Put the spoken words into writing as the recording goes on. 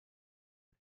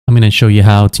going to show you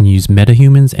how to use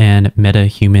metahumans and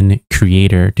metahuman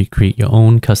creator to create your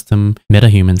own custom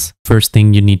metahumans. First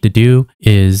thing you need to do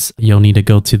is you'll need to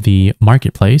go to the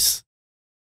marketplace.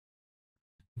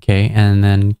 Okay, and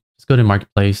then just go to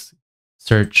marketplace,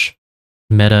 search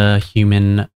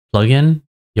metahuman plugin.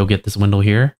 You'll get this window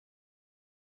here.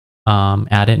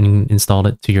 Add it and install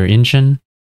it to your engine.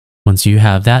 Once you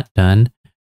have that done,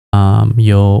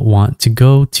 you'll want to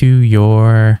go to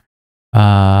your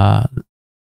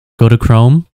go to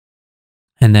Chrome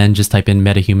and then just type in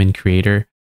Metahuman Creator.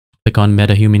 Click on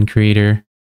Metahuman Creator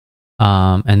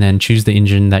and then choose the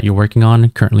engine that you're working on.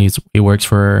 Currently, it works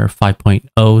for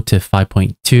 5.0 to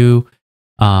 5.2.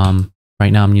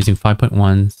 Right now, I'm using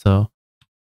 5.1, so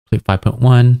click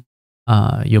 5.1.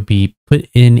 You'll be put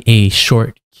in a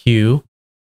short queue.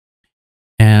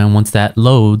 And once that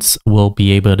loads, we'll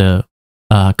be able to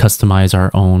customize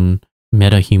our own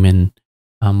metahuman.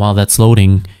 While that's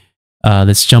loading,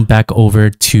 let's jump back over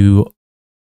to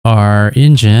our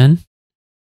engine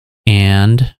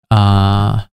and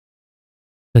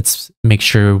let's make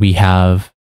sure we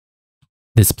have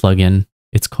this plugin.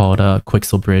 It's called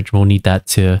Qixel Bridge. We'll need that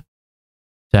to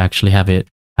actually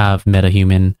have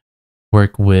metahuman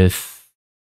work with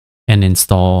and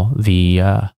install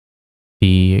the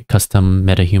custom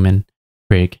metahuman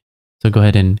rig. So go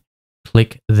ahead and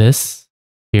click this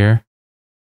here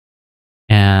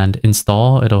and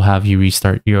install. It'll have you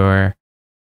restart your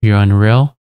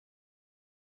Unreal.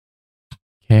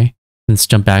 Okay, let's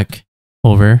jump back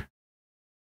over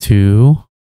to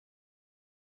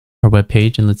our web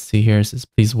page and let's see here. It says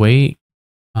please wait.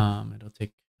 It'll take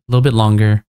a little bit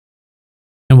longer.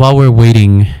 And while we're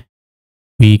waiting,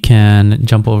 we can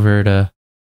jump over to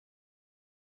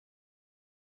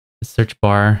the search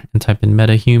bar and type in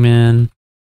metahuman.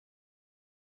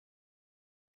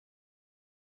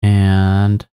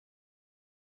 And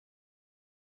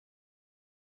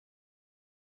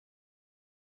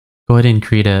go ahead and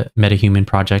create a metahuman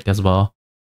project as well.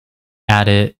 Add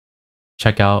it,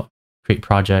 check out, create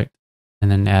project,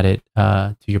 and then add it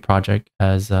to your project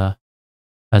as a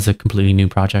completely new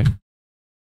project.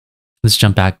 Let's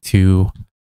jump back to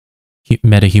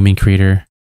Metahuman Creator.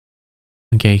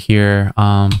 Okay, here,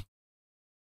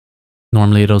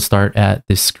 normally it'll start at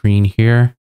this screen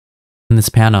here. In this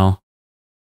panel,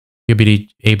 you'll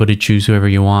be able to choose whoever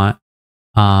you want,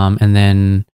 and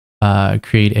then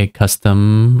create a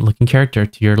custom looking character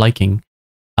to your liking.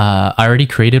 I already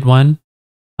created one,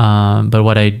 but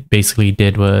what I basically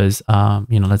did was,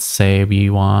 let's say we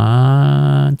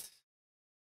want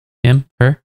him,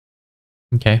 her.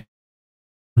 Okay,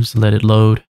 just let it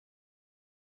load.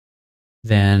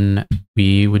 Then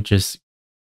we would just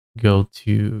go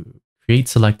to create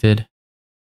selected.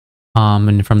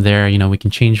 And from there, we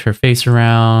can change her face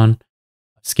around,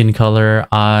 skin color,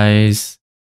 eyes,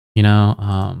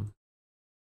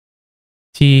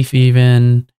 teeth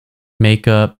even,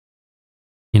 makeup,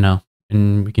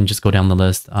 and we can just go down the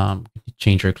list.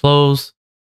 Change her clothes,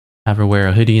 have her wear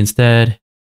a hoodie instead.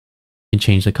 You can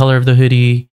change the color of the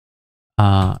hoodie,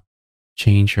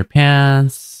 change her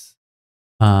pants,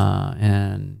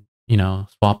 and,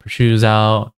 swap her shoes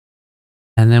out.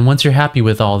 And then once you're happy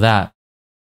with all that,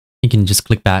 you can just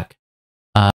click back.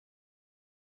 You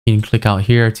can click out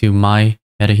here to My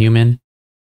Metahuman.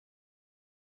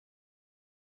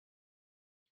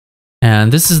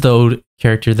 And this is the old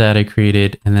character that I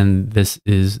created. And then this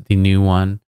is the new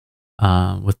one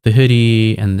with the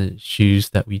hoodie and the shoes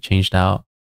that we changed out.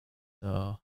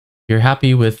 So if you're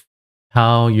happy with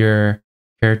how your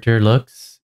character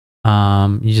looks,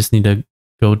 you just need to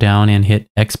go down and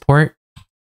hit export.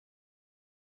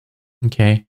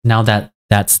 Okay, now that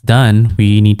that's done,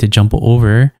 we need to jump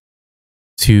over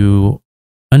to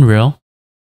Unreal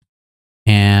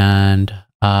and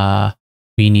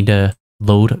we need to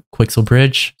load Qixel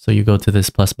Bridge. So you go to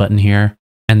this plus button here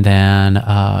and then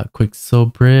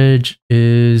Qixel Bridge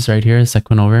is right here, the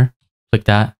second one over. Click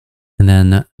that and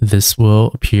then this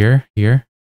will appear here.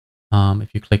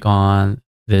 If you click on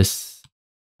this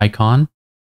icon,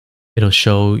 it'll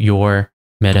show your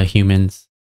metahumans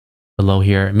below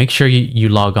here. Make sure you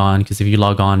log on, because if you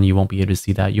log on, you won't be able to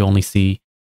see that. You only see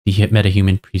the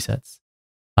metahuman presets.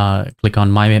 Click on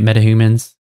My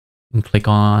Metahumans and click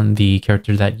on the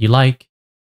character that you like.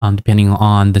 Depending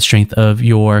on the strength of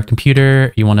your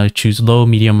computer, you want to choose low,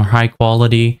 medium, or high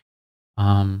quality.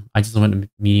 I just went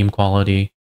medium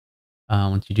quality.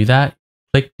 Once you do that,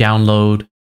 click download.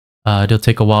 It'll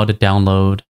take a while to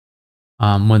download.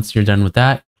 Once you're done with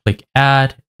that, click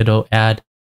add. It'll add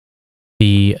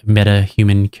the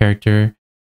metahuman character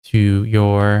to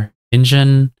your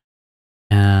engine.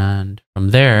 And from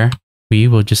there, we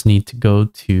will just need to go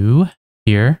to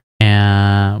here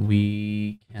And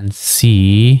we can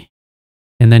see,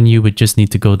 and then you would just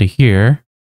need to go to here,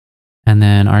 and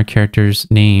then our character's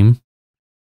name.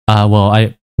 Well,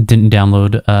 I didn't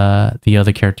download the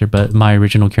other character, but my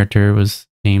original character was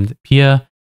named Pia.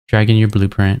 Drag in your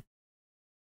blueprint.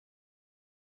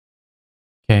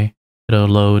 Okay, it'll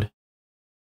load.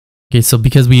 Okay, so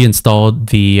because we installed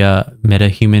the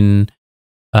Metahuman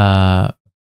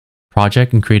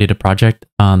project and created a project,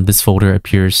 this folder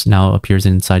now appears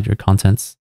inside your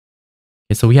contents.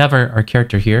 Okay, so we have our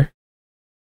character here.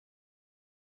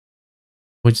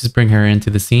 We'll just bring her into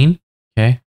the scene.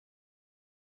 Okay.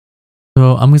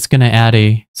 So I'm just going to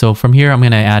add so from here, I'm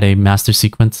going to add a master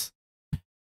sequence,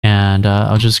 and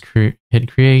I'll just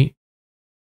hit create.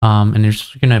 And you're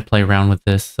just going to play around with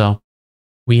this. So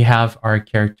we have our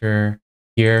character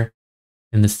here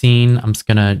in the scene. I'm just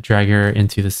going to drag her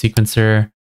into the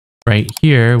sequencer. Right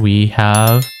here, we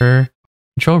have her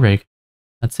control rig.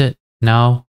 That's it.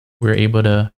 Now we're able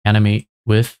to animate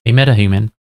with a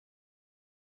metahuman.